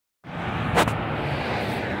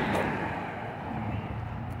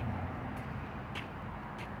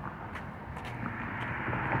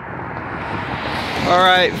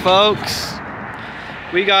Alright folks,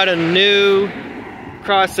 we got a new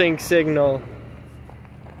crossing signal.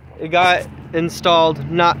 It got installed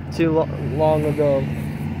not too long ago.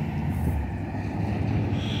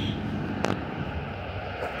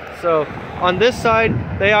 So on this side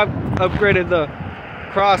they have upgraded the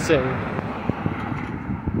crossing.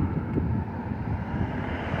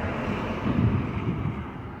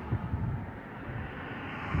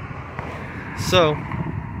 So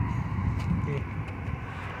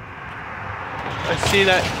I see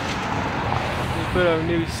that they put up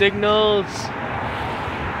new signals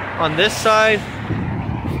on this side.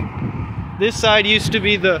 This side used to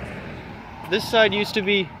be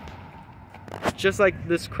just like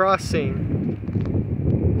this crossing,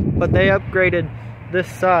 but they upgraded this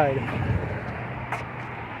side.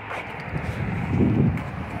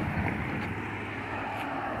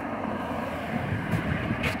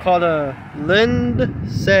 It's called a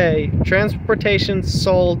incase transportation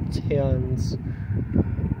solutions.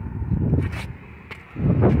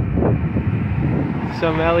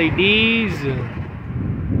 Some LEDs.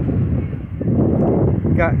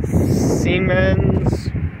 Got Siemens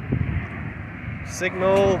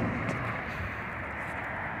signal.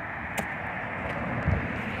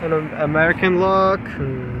 An American lock.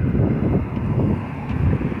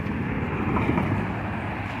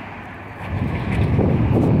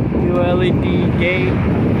 New LED gate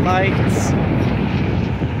lights.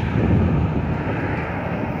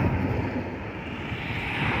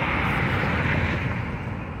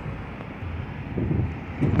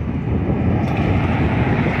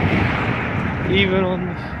 Even on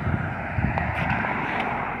this.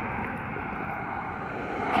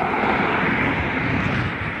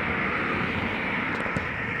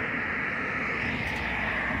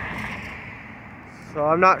 So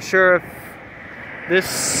I'm not sure if this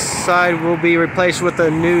side will be replaced with a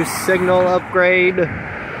new signal upgrade.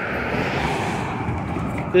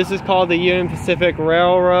 This is called the Union Pacific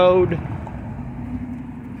Railroad.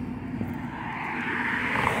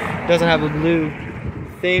 Doesn't have a blue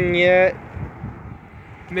thing yet.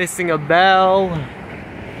 Missing a bell.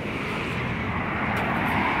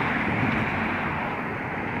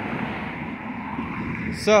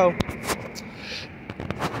 So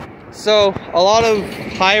a lot of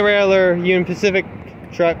high railer Union Pacific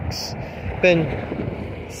trucks been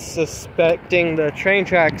suspecting the train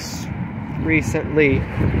tracks recently.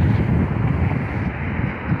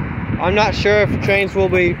 I'm not sure if trains will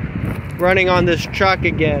be running on this track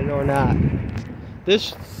again or not.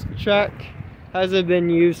 This track hasn't been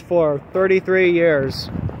used for 33 years.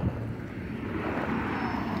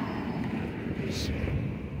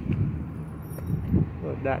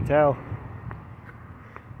 What that tell?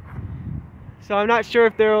 So I'm not sure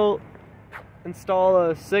if they'll install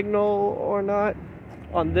a signal or not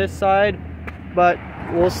on this side, but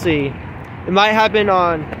we'll see. It might happen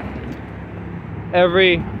on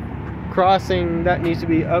every crossing that needs to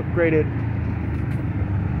be upgraded.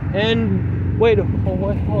 And wait, hold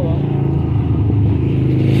on.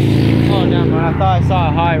 Oh, never mind. I thought I saw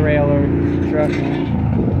a high railer truck.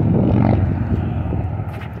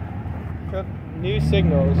 New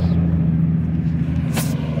signals.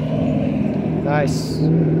 Nice.